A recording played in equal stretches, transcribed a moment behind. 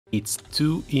It's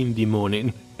 2 in the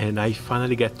morning and I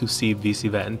finally get to see this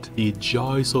event, the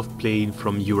joys of playing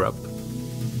from Europe.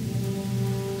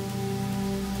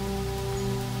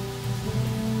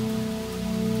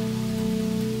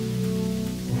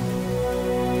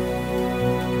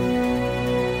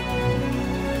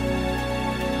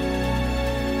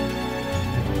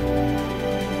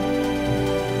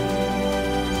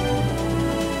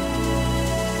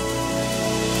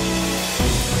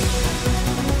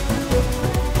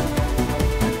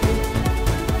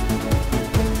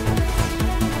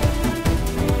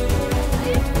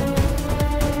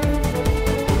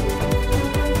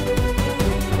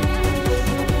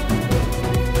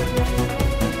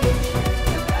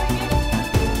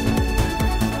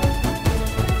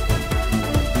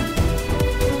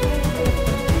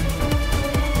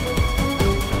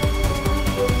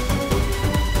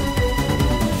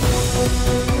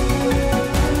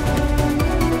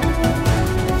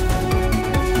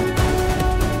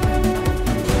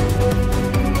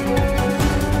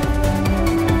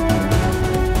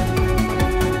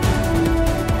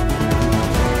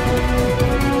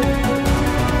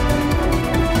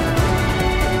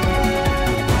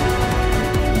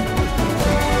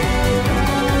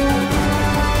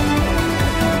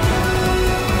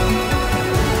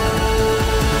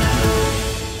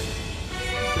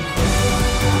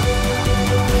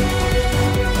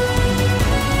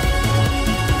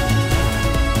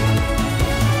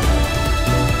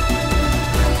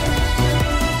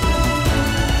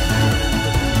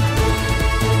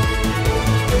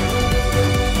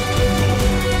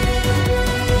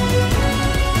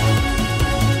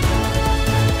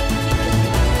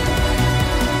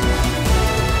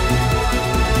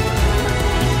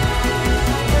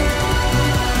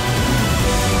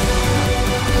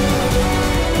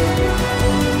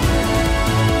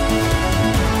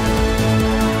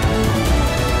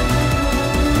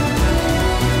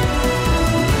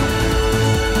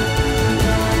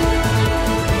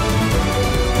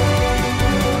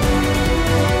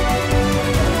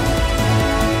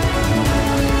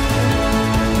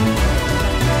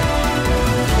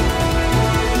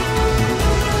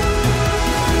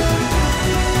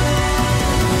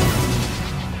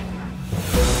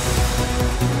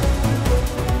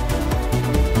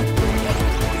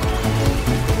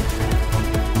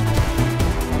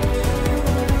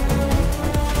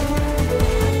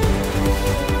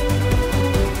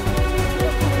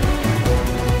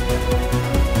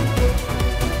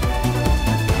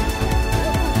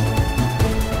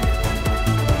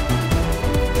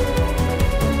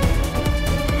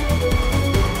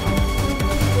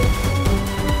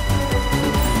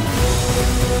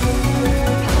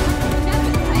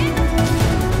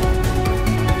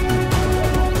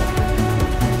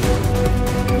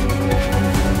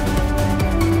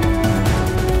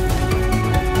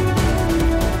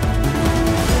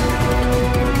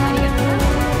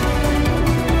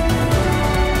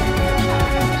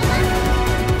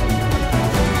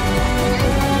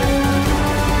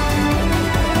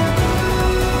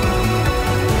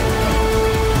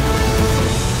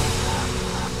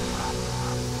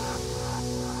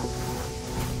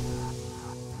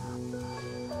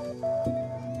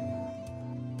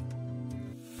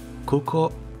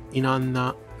 Coco,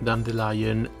 Inanna,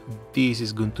 Dandelion, this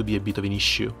is going to be a bit of an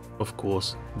issue. Of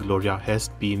course, Gloria has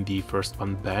been the first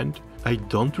one banned. I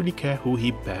don't really care who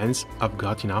he bans, I've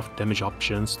got enough damage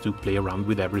options to play around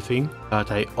with everything,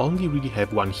 but I only really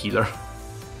have one healer.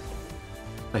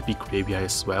 I pick Ravia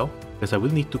as well, as I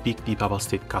will need to pick the Papal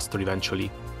State Caster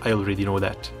eventually. I already know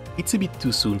that. It's a bit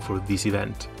too soon for this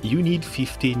event. You need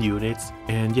 15 units,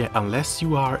 and yeah, unless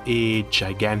you are a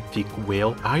gigantic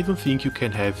whale, I don't think you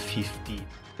can have 50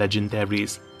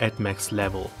 legendaries at max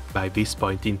level by this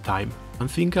point in time. One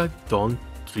thing I don't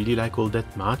really like all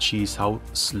that much is how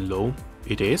slow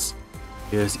it is,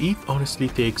 because it honestly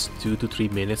takes 2 to 3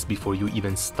 minutes before you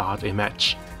even start a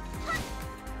match.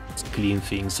 Let's clean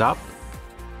things up.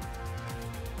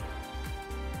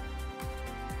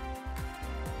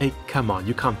 Hey, come on,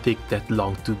 you can't take that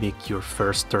long to make your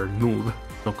first turn move.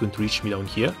 Not going to reach me down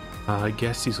here. I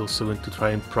guess he's also going to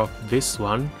try and proc this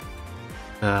one.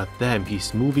 Damn,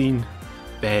 he's moving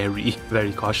very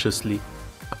cautiously.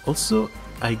 Also,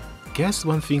 I guess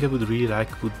one thing I would really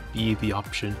like would be the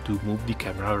option to move the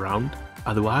camera around.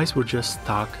 Otherwise, we're just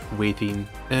stuck waiting.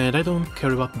 And I don't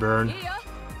care about burn.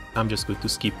 I'm just going to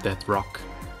skip that rock.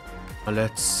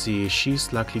 Let's see,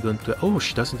 she's likely going to... Oh,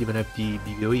 she doesn't even have the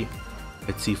BOE.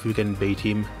 Let's see if we can bait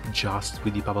him just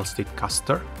with the Papal State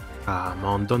Caster. Come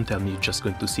on, don't tell me you're just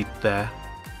going to sit there.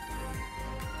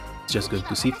 It's just going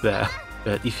to sit there.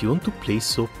 But if you want to play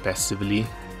so passively,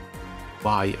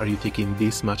 Why are you taking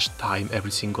this much time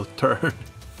every single turn?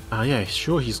 Yeah,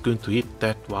 sure, he's going to hit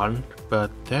that one, but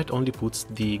that only puts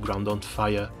the ground on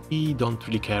fire. He don't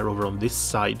really care over on this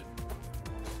side.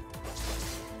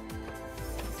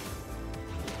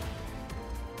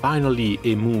 Finally,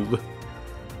 a move.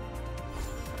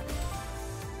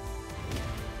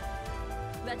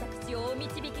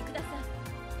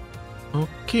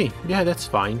 Okay, yeah, that's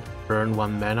fine. Burn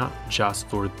 1 mana just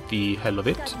for the hell of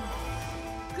it.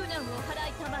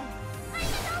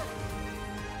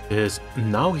 Because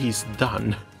now he's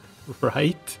done,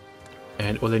 right?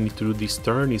 And all I need to do this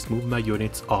turn is move my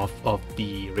units off of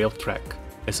the rail track,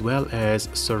 as well as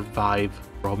survive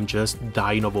from just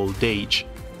dying of old age.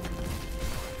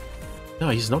 No,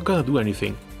 he's not gonna do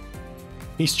anything.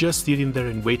 He's just sitting there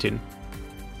and waiting.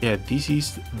 Yeah, this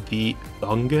is the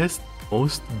longest,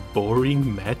 most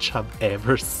boring match I've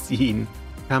ever seen.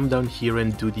 Come down here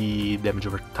and do the damage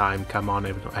over time. Come on,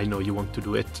 I know you want to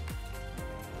do it.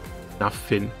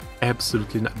 Nothing.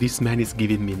 Absolutely not. This man is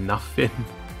giving me nothing.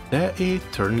 There a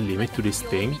turn limit to this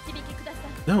thing?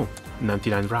 No,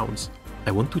 99 rounds.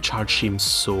 I want to charge him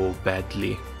so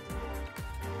badly.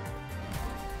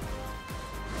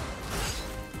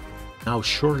 Now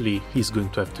surely he's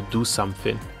going to have to do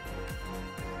something.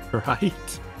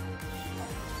 Right?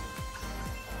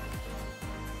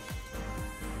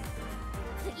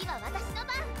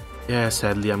 Yeah,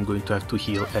 sadly I'm going to have to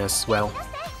heal as well.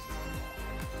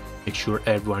 Make sure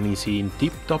everyone is in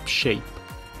tip-top shape.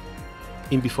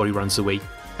 In before he runs away.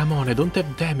 Come on, I don't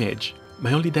have damage.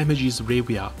 My only damage is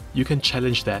Revia. You can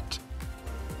challenge that.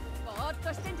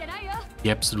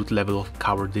 The absolute level of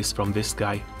cowardice from this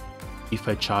guy. If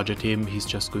I charge at him, he's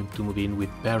just going to move in with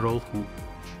Barrel, who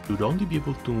should only be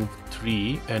able to move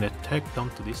 3 and attack down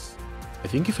to this. I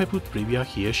think if I put Revia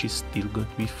here, she's still going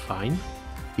to be fine.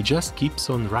 He just keeps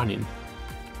on running.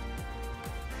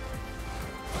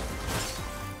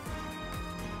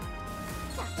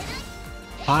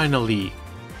 Finally!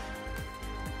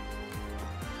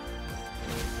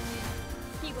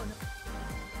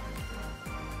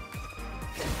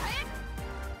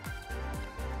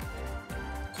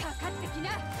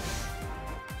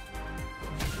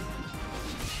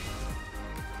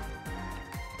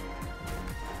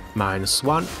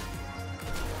 -1.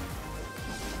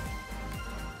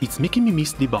 It's making me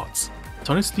miss the bots. It's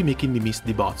honestly making me miss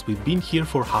the bots. We've been here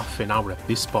for half an hour at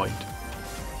this point.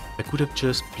 I could have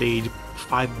just played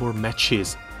 5 more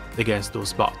matches against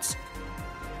those bots.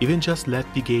 Even just let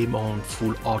the game on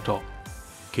full auto.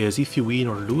 Because if you win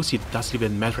or lose, it doesn't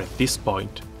even matter at this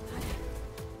point.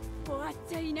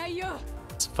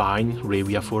 It's fine,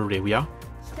 Revia for Revia.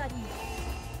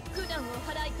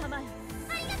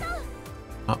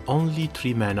 Only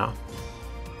 3 mana.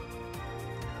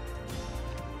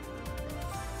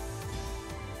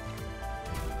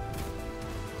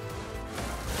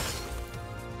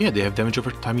 Yeah, they have damage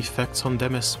over time effects on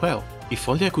them as well. If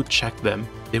only I could check them.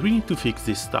 They really need to fix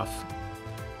this stuff.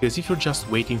 Because if you're just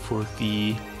waiting for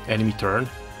the enemy turn,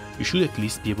 you should at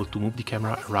least be able to move the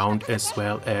camera around as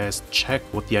well as check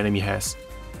what the enemy has.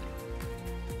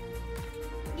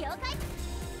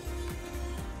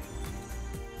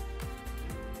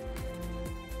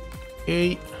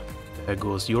 Okay, there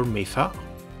goes your Metha.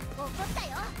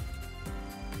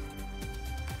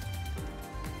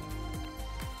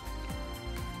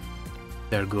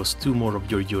 There goes 2 more of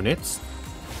your units.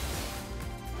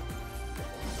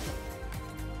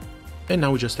 And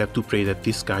now we just have to pray that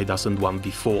this guy doesn't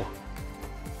 1v4.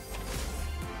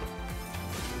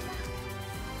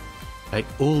 Like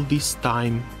all this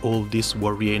time, all this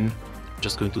worrying,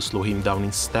 just going to slow him down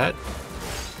instead.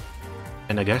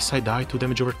 And I guess I die to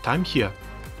damage over time here.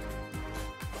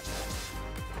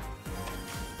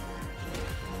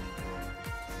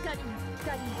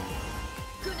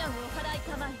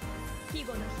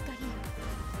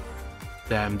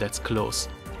 Damn, that's close.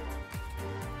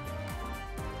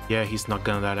 Yeah, he's not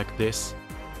gonna die like this,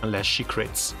 unless she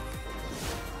crits.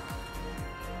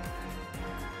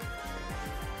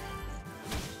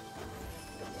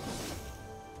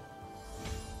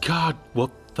 God,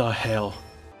 what the hell?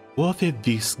 What a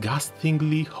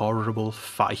disgustingly horrible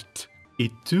fight.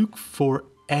 It took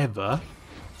forever,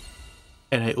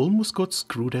 and I almost got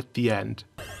screwed at the end.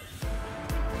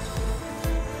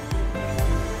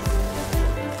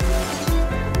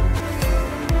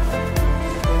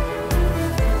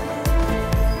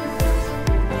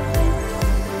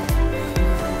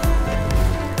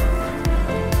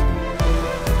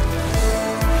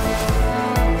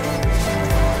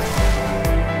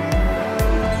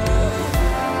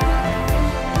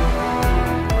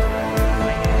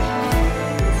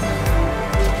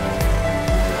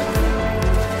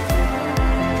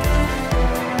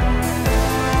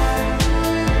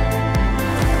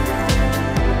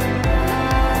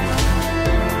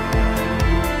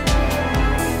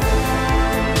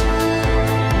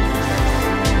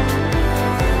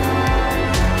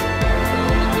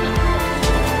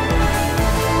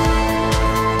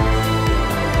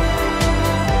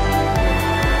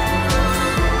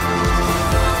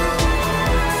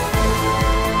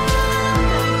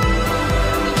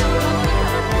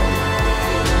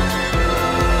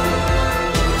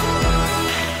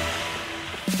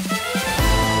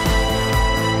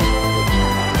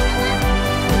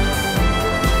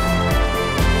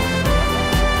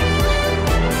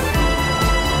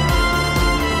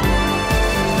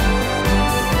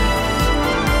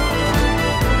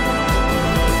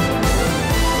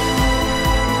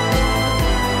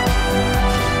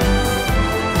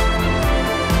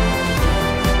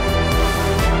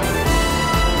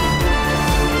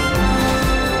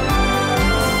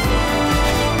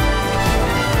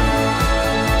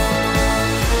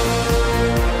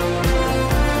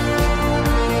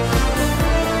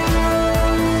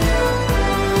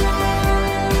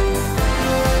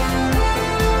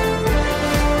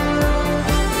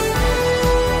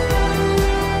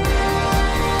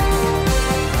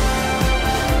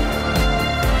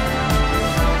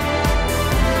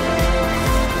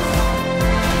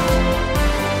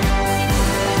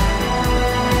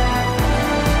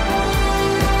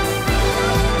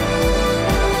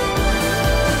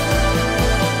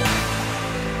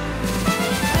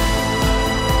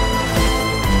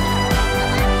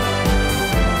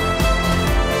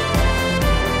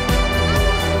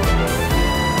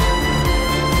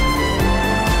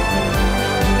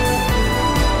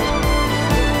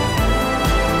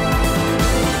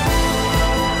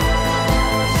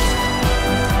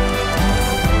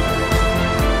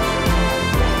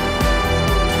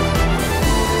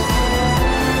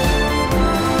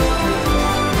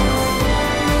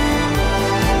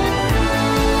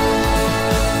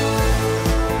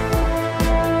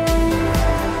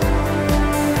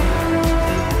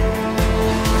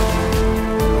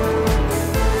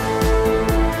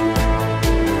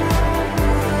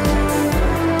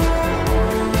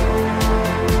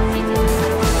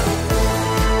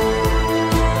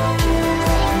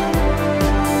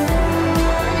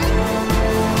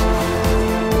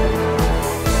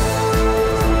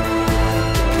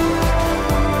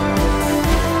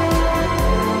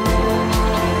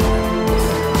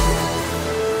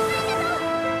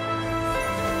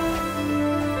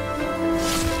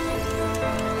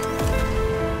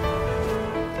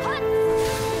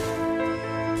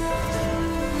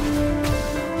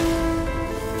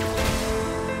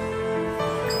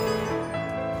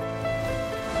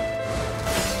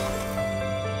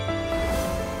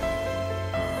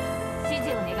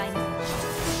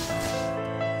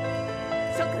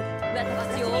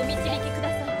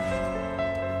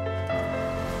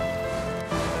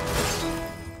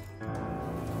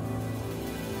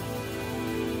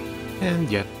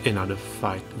 And yet another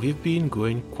fight. We've been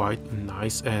going quite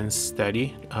nice and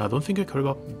steady. I don't think I care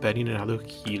about banning another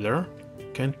healer.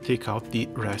 Can take out the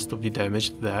rest of the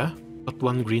damage there. Got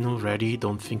one green already,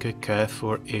 don't think I care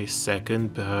for a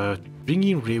second, but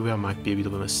bringing Rewea might be a bit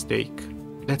of a mistake.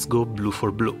 Let's go blue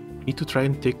for blue. Need to try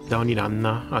and take down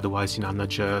Inanna, otherwise Inanna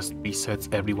just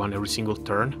resets everyone every single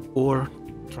turn, or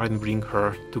try and bring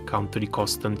her to counter the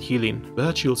constant healing,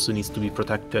 but she also needs to be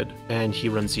protected, and he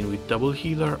runs in with double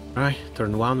healer. Alright,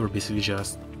 turn 1, we're basically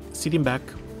just sitting back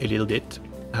a little bit.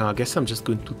 I guess I'm just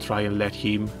going to try and let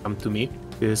him come to me,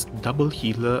 because double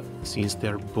healer, since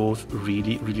they're both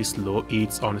really slow,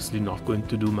 it's honestly not going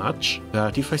to do much.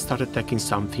 But if I start attacking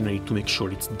something, I need to make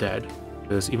sure it's dead,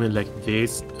 because even like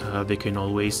this, they can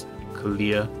always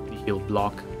clear the heal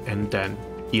block and then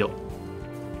heal.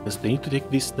 Because they need to take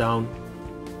this down,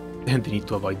 and they need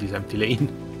to avoid this empty lane.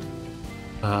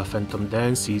 Phantom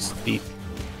Dance is the...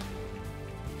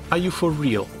 Are you for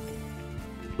real?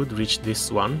 Could reach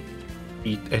this one.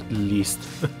 Beat at least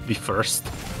the first.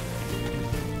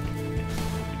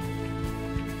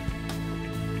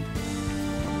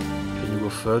 Can you go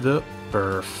further?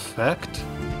 Perfect.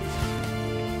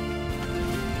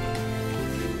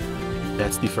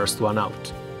 That's the first one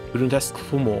out. Couldn't ask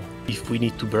for more. If we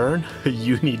need to burn,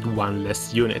 you need one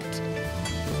less unit.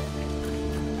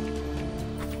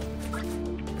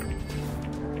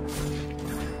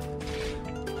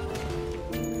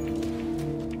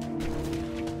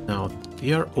 Now,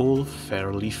 they are all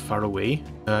fairly far away.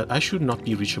 I should not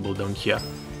be reachable down here.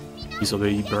 He's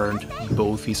already burned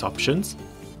both his options,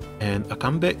 and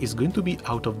Akambe is going to be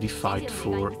out of the fight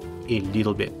for a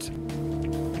little bit.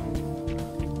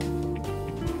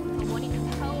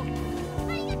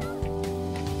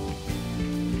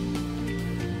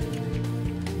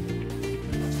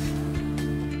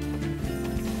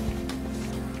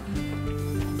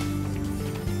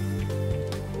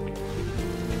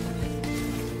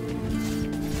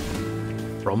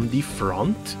 From the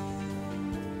front?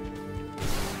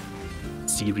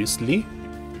 Seriously?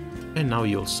 And now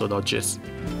he also dodges.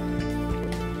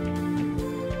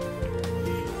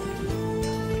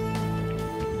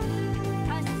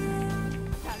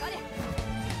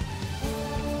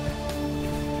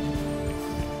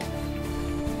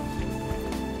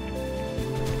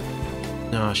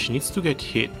 Now she needs to get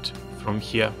hit from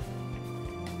here.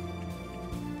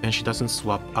 And she doesn't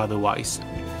swap otherwise.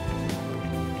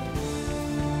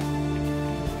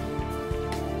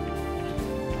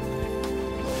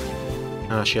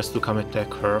 She has to come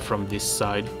attack her from this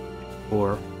side,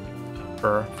 or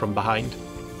her from behind.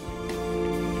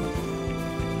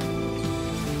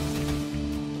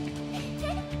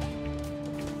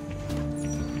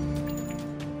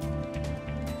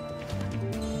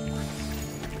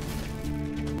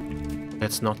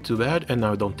 That's not too bad, and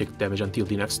now I don't take damage until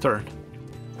the next turn.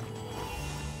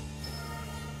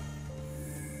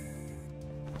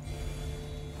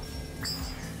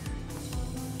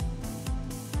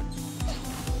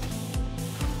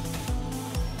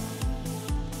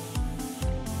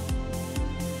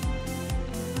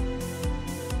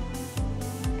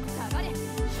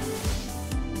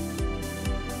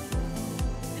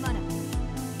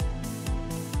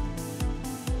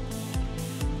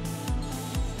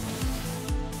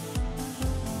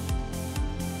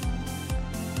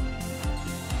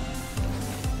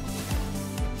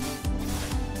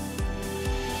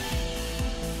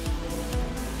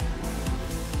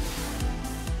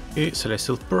 Okay,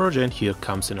 Celestial Purge, and here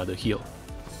comes another heal.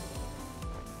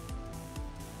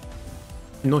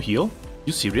 No heal?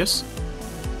 You serious?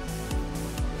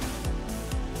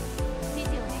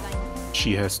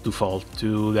 She has to fall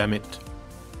to damn it.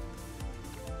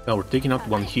 Now we're taking out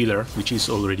one healer, which is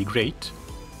already great.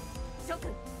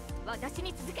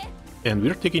 And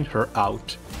we're taking her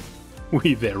out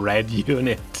with a red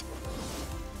unit.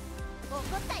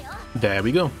 There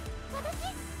we go.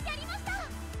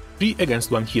 3 against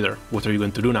 1 healer. What are you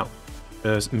going to do now?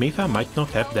 Because Meitha might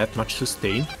not have that much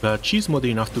sustain, but she's more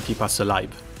than enough to keep us alive.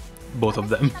 Both of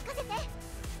them.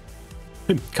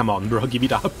 Come on, bro, give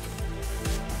it up.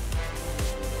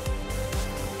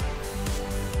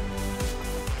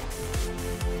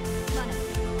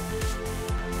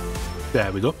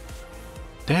 There we go.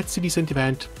 That's a decent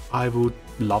event. I would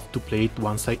love to play it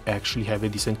once I actually have a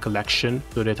decent collection,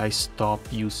 so that I stop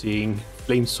using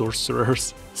Flame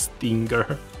Sorcerers,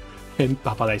 Stinger, and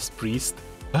Papalized Priest.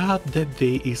 But that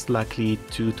day is likely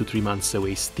 2 to 3 months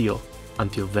away still.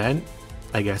 Until then,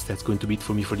 I guess that's going to be it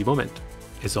for me for the moment.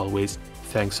 As always,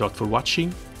 thanks a lot for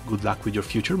watching, good luck with your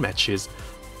future matches,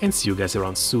 and see you guys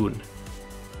around soon.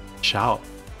 Ciao!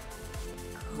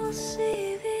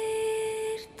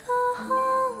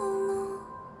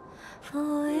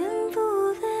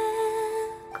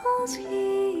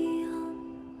 Elysium,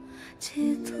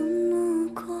 chỉ thun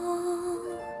nụ co